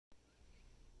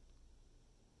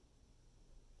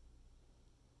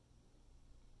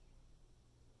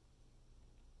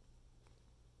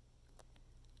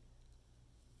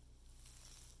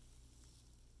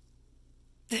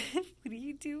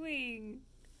you doing?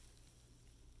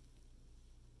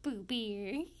 Boo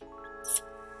Beer.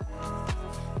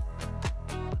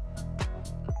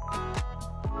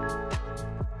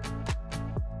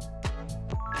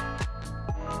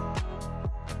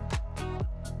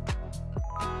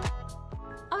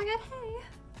 Oh my god, hey!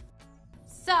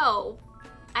 So,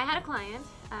 I had a client,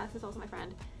 who's also my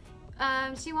friend.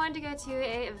 She wanted to go to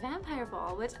a vampire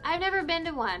ball, which I've never been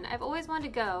to one. I've always wanted to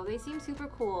go. They seem super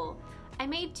cool. I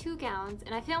made 2 gowns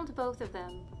and I filmed both of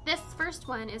them. This first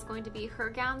one is going to be her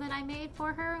gown that I made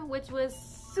for her, which was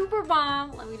super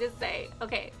bomb, let me just say.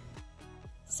 Okay.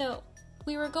 So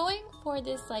we were going for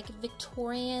this like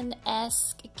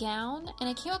Victorian-esque gown and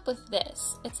I came up with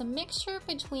this. It's a mixture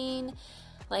between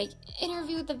like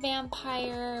Interview with the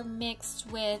Vampire mixed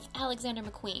with Alexander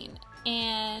McQueen.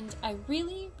 And I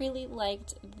really, really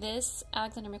liked this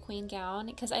Alexander McQueen gown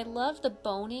because I love the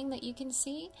boning that you can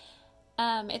see.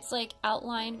 It's like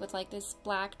outlined with like this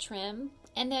black trim.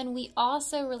 And then we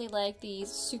also really like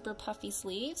these super puffy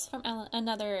sleeves from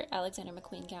another Alexander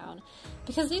McQueen gown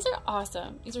because these are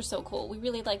awesome. These are so cool. We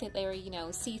really liked that they were, you know,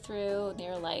 see-through.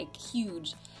 They're like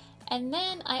huge. And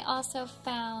then I also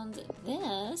found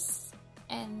this,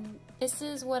 and this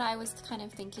is what I was kind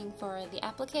of thinking for the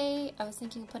applique. I was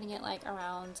thinking of putting it like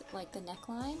around like the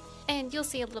neckline. And you'll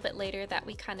see a little bit later that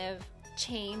we kind of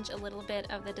change a little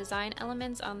bit of the design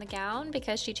elements on the gown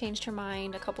because she changed her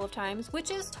mind a couple of times,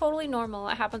 which is totally normal.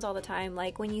 It happens all the time.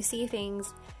 Like when you see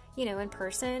things, you know, in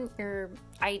person, your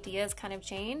ideas kind of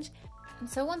change. And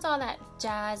so once all that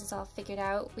jazz is all figured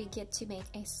out, we get to make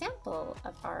a sample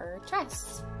of our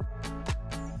dress.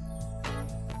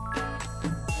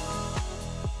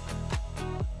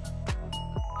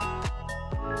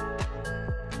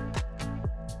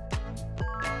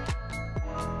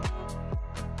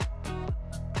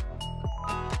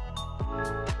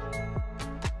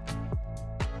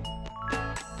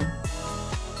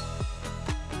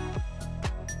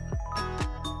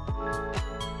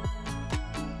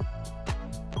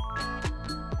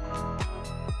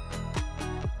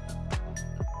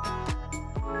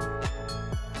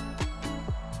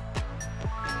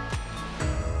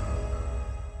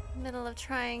 Middle of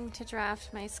trying to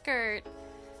draft my skirt,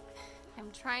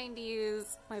 I'm trying to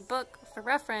use my book for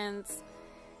reference.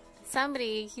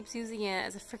 Somebody keeps using it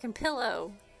as a freaking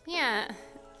pillow. Yeah,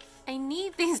 I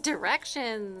need these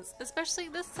directions, especially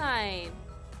this side.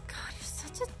 God, you're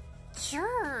such a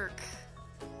jerk.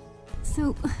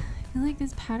 So, I feel like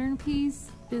this pattern piece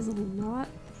is a lot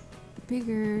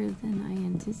bigger than I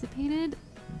anticipated,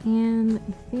 and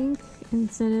I think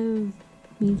instead of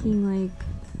making like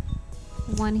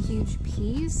one huge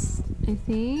piece, I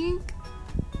think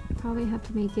I probably have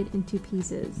to make it into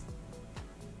pieces.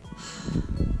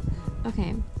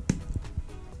 Okay.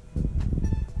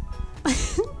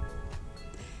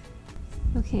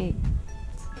 Okay,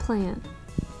 plan.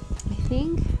 I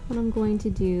think what I'm going to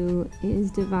do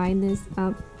is divide this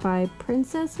up by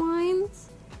princess lines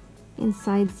and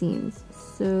side seams.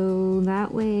 So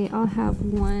that way I'll have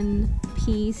one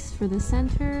piece for the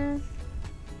center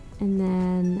and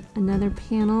then another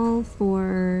panel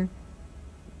for,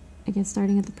 I guess,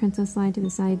 starting at the princess line to the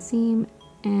side seam,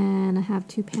 and I have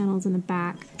 2 panels in the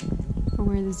back for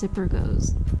where the zipper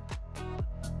goes.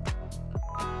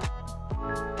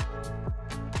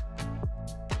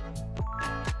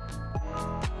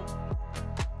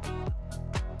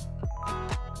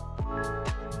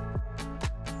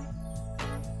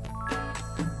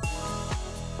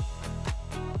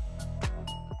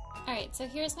 Alright, so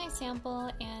here's my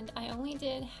sample, and I only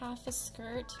did half a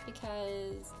skirt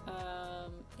because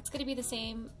it's going to be the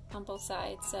same on both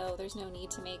sides, so there's no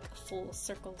need to make a full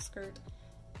circle skirt.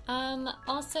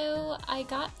 Also, I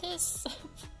got this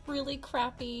really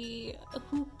crappy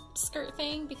hoop skirt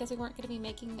thing because we weren't going to be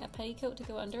making a petticoat to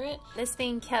go under it. This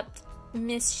thing kept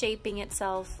misshaping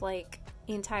itself like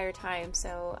the entire time,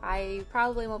 so I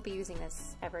probably won't be using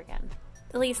this ever again.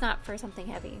 At least not for something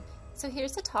heavy. So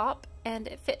here's the top, and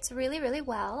it fits really, really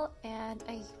well, and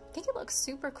I think it looks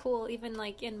super cool even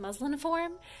like in muslin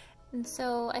form. And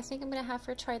so I think I'm gonna have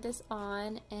her try this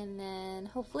on, and then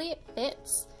hopefully it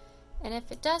fits. And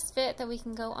if it does fit, then we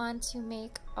can go on to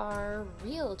make our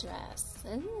real dress.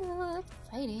 Ooh,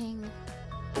 exciting.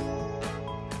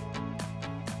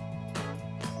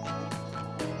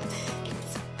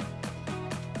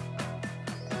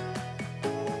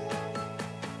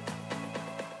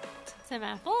 Some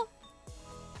apple?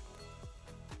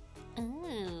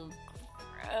 Ooh,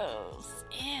 gross.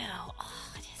 Ew.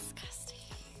 Oh, disgusting.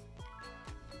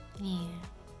 Yeah.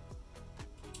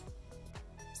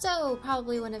 So,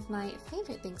 probably one of my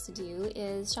favorite things to do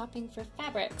is shopping for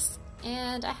fabrics.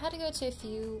 and I had to go to a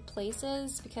few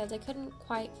places because I couldn't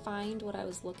quite find what I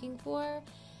was looking for.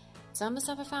 Some of the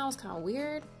stuff I found was kind of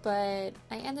weird, but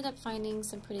I ended up finding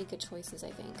some pretty good choices,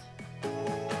 I think.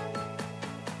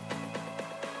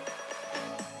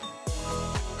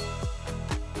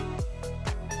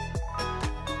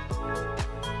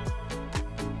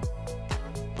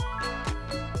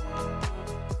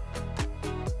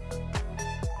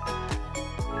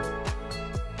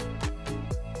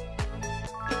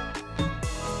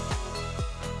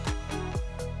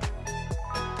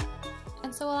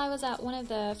 So while I was at one of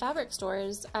the fabric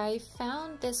stores, I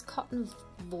found this cotton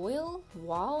voile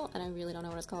wall, and I really don't know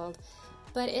what it's called,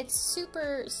 but it's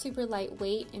super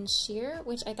lightweight and sheer,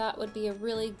 which I thought would be a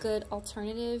really good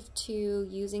alternative to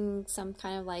using some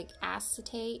kind of like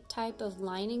acetate type of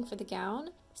lining for the gown.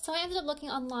 So I ended up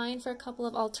looking online for a couple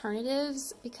of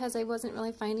alternatives because I wasn't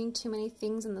really finding too many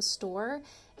things in the store.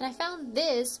 And I found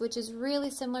this, which is really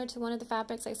similar to one of the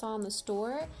fabrics I saw in the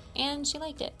store, and she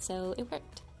liked it, so it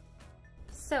worked.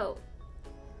 So,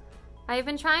 I've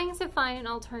been trying to find an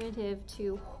alternative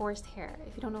to horsehair.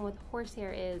 If you don't know what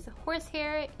horsehair is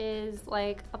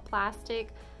like a plastic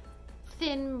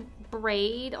thin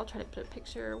braid. I'll try to put a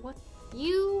picture. What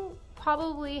you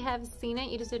probably have seen it,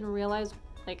 you just didn't realize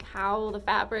like how the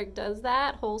fabric does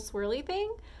that whole swirly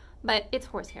thing, but it's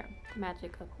horsehair, the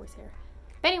magic of horsehair.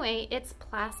 But anyway, it's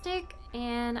plastic,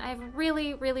 and I've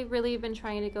really been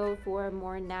trying to go for a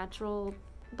more natural,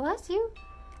 bless you,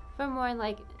 for more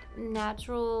like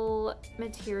natural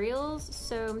materials,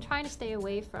 so I'm trying to stay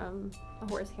away from the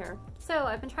horsehair. So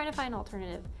I've been trying to find an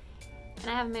alternative, and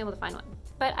I haven't been able to find one.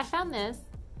 But I found this.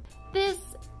 This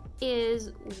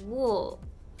is wool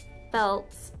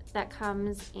felt that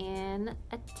comes in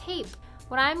a tape.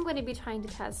 What I'm going to be trying to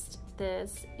test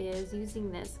this is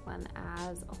using this one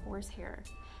as a horsehair,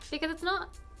 because it's not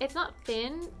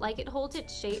thin, like it holds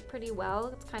its shape pretty well.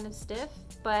 It's kind of stiff,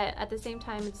 but at the same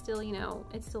time it's still, you know,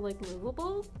 it's still like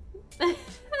movable.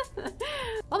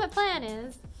 Well, my plan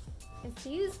is to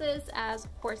use this as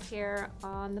horsehair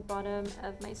on the bottom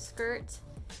of my skirt,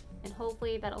 and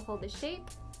hopefully that'll hold the shape.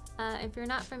 If you're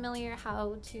not familiar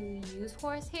how to use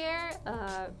horsehair,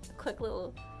 quick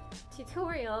little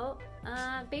tutorial.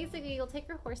 Basically, you'll take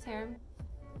your horsehair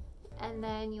and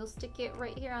then you'll stick it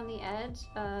right here on the edge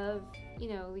of, you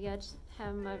know, the edge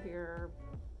hem of your,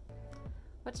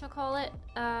 whatchamacallit,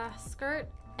 skirt,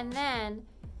 and then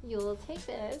you'll take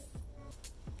this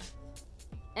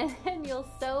and then you'll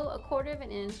sew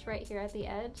 1/4 inch right here at the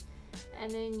edge,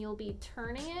 and then you'll be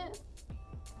turning it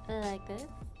like this,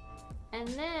 and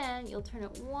then you'll turn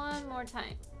it one more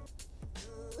time.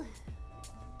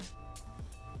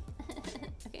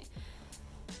 Okay.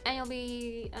 And you'll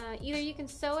be, either you can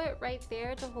sew it right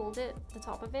there to hold it, the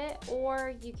top of it,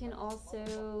 or you can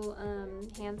also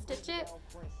hand stitch it.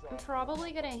 I'm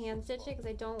probably gonna hand stitch it because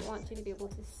I don't want you to be able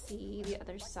to see the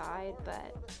other side,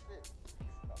 but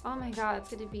oh my god,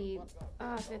 it's gonna be,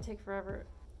 oh, it's gonna take forever.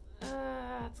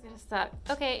 It's gonna suck.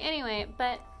 Okay, anyway,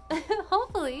 but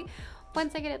hopefully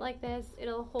once I get it like this,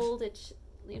 it'll hold it,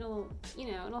 it'll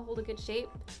hold a good shape,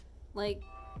 like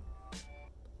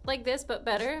this, but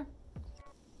better.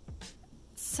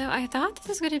 So I thought this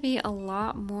was going to be a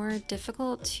lot more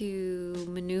difficult to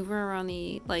maneuver around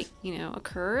the, like, you know, a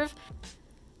curve.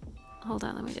 Hold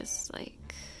on, let me just,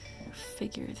 like,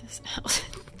 figure this out.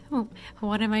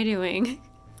 What am I doing?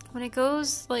 When it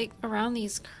goes, like, around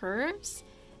these curves,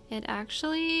 it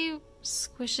actually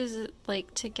squishes it,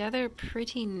 like, together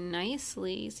pretty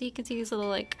nicely. So you can see these little,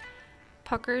 like,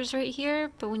 puckers right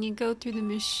here, but when you go through the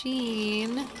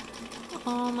machine,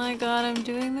 oh my god, I'm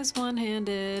doing this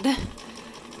one-handed.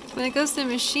 When it goes to the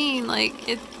machine, like,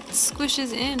 it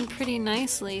squishes in pretty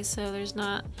nicely, so there's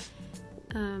not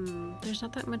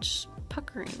that much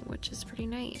puckering, which is pretty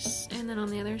nice. And then on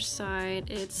the other side,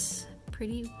 it's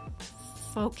pretty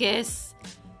focused.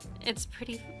 It's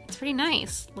pretty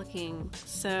nice looking.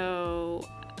 So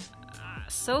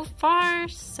far,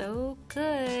 so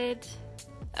good.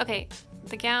 Okay,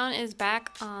 the gown is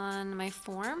back on my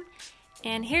form,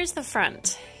 and here's the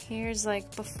front. Here's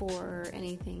like before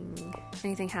anything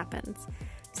happens.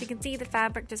 So you can see the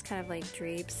fabric just kind of like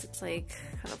drapes. It's like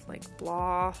kind of like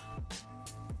blah.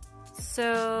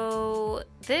 So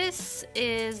this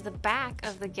is the back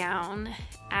of the gown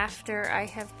after I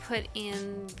have put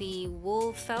in the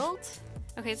wool felt.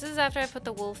 Okay, so this is after I put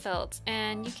the wool felt,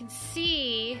 and you can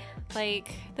see,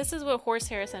 like, this is what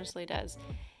horsehair essentially does.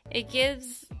 It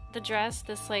gives the dress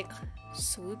this like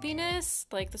swoopiness,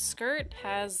 like the skirt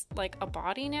has like a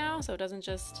body now, so it doesn't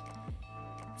just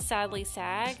sadly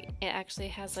sag. It actually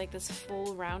has like this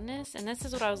full roundness, and this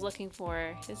is what I was looking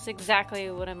for. This is exactly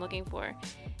what I'm looking for.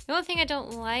 The only thing I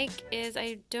don't like is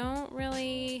I don't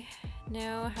really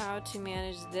know how to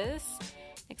manage this,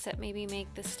 except maybe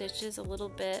make the stitches a little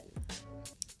bit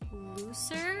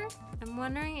looser. I'm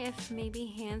wondering if maybe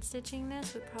hand stitching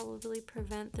this would probably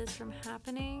prevent this from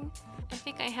happening. I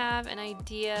think I have an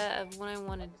idea of what I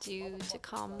want to do to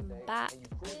combat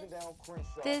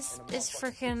this. Is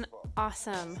freaking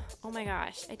awesome. Oh my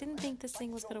gosh, I didn't think this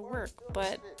thing was gonna work,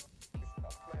 but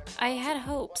I had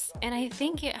hopes, and I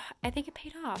think it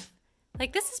paid off.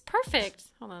 Like, this is perfect.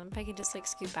 Hold on, if I can just like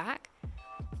scoot back.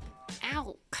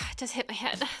 Ow, God, I just hit my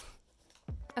head.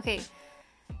 Okay.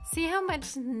 See how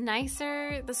much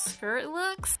nicer the skirt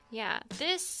looks? Yeah,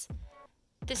 this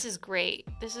is great.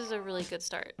 This is a really good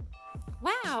start.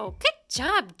 Wow, good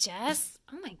job, Jess.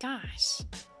 Oh my gosh.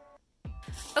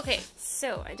 Okay,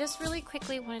 so I just really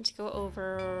quickly wanted to go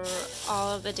over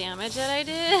all of the damage that I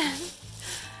did.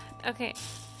 Okay,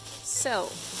 so,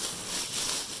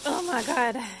 oh my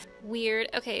god. Weird.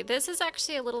 Okay, this is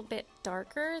actually a little bit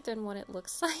darker than what it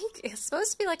looks like. It's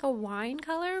supposed to be like a wine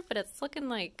color, but it's looking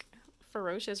like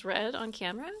ferocious red on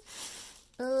camera.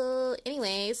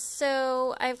 Anyway,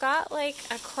 so I've got like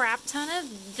a crap ton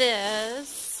of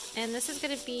this, and this is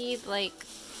gonna be like,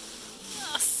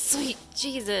 oh, sweet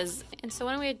Jesus. And so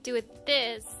what I'm gonna do with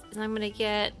this is I'm gonna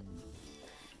get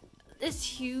this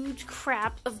huge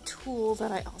crap of tulle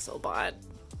that I also bought.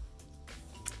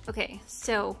 Okay,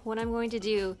 so what I'm going to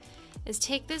do is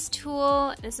take this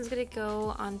tulle, this is gonna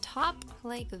go on top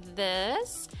like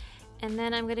this, and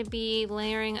then I'm going to be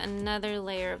layering another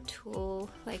layer of tulle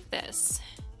like this.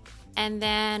 And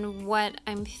then what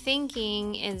I'm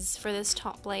thinking is for this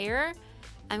top layer,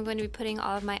 I'm going to be putting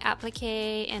all of my applique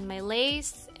and my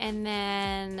lace, and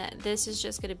then this is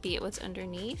just going to be what's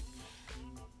underneath.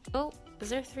 Oh, is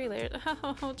there 3 layers?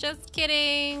 Oh, just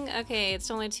kidding. Okay,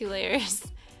 it's only 2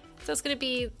 layers. So it's going to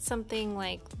be something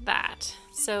like that.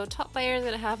 So top layer is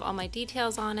going to have all my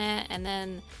details on it, and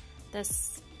then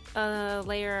this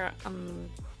layer,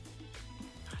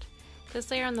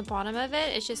 this layer on the bottom of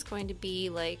it is just going to be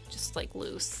like, just like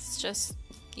loose, just,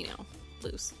 you know,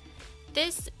 loose.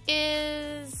 This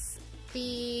is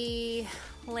the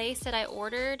lace that I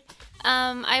ordered.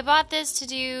 I bought this to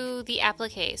do the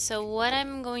applique. So what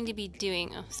I'm going to be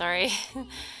doing, oh, sorry.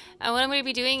 What I'm going to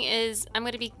be doing is I'm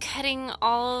going to be cutting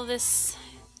all of this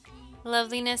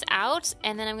loveliness out,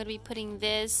 and then I'm going to be putting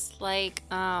this like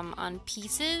on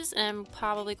pieces, and I'm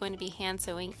probably going to be hand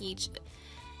sewing each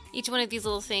one of these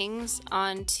little things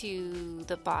onto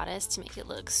the bodice to make it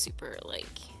look super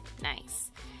like nice.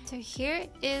 So here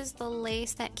is the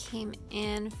lace that came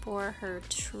in for her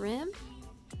trim.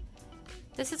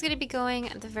 This is going to be going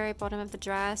at the very bottom of the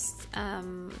dress.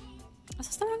 Was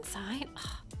this the wrong side?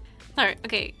 Oh. Alright,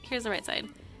 okay, here's the right side.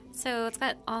 So it's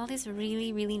got all this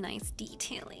really, really nice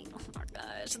detailing. Oh my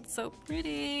gosh, it's so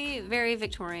pretty. Very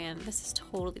Victorian. This is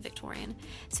totally Victorian.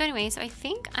 So anyway, so I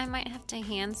think I might have to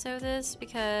hand sew this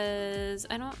because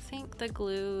I don't think the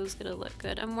glue is gonna look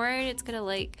good. I'm worried it's gonna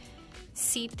like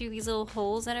seep through these little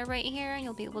holes that are right here and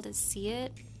you'll be able to see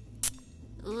it.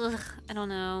 Ugh, I don't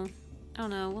know.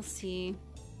 We'll see.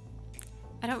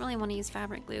 I don't really want to use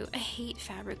fabric glue. I hate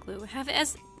fabric glue.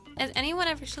 Has anyone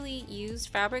ever actually used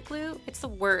fabric glue? It's the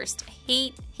worst. I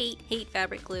hate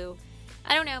fabric glue.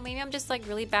 I don't know, maybe I'm just like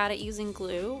really bad at using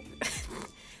glue.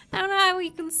 I don't know how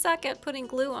you can suck at putting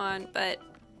glue on, but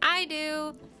I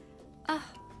do. Oh,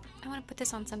 I want to put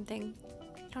this on something.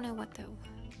 I don't know what though.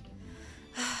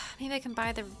 Maybe I can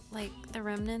buy the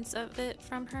remnants of it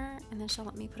from her, and then she'll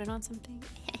let me put it on something.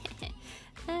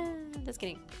 Just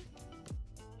kidding.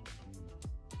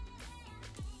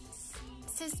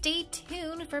 So stay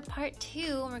tuned for part 2,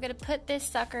 and we're gonna put this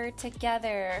sucker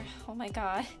together. Oh my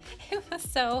god, it was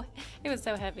so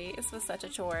heavy. This was such a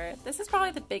chore. This is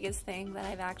probably the biggest thing that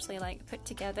I've actually like put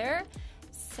together.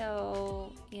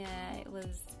 So yeah, it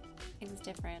was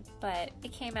different, but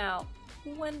it came out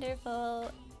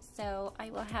wonderful. So I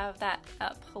will have that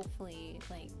up hopefully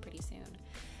like pretty soon.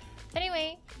 But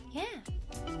anyway, yeah.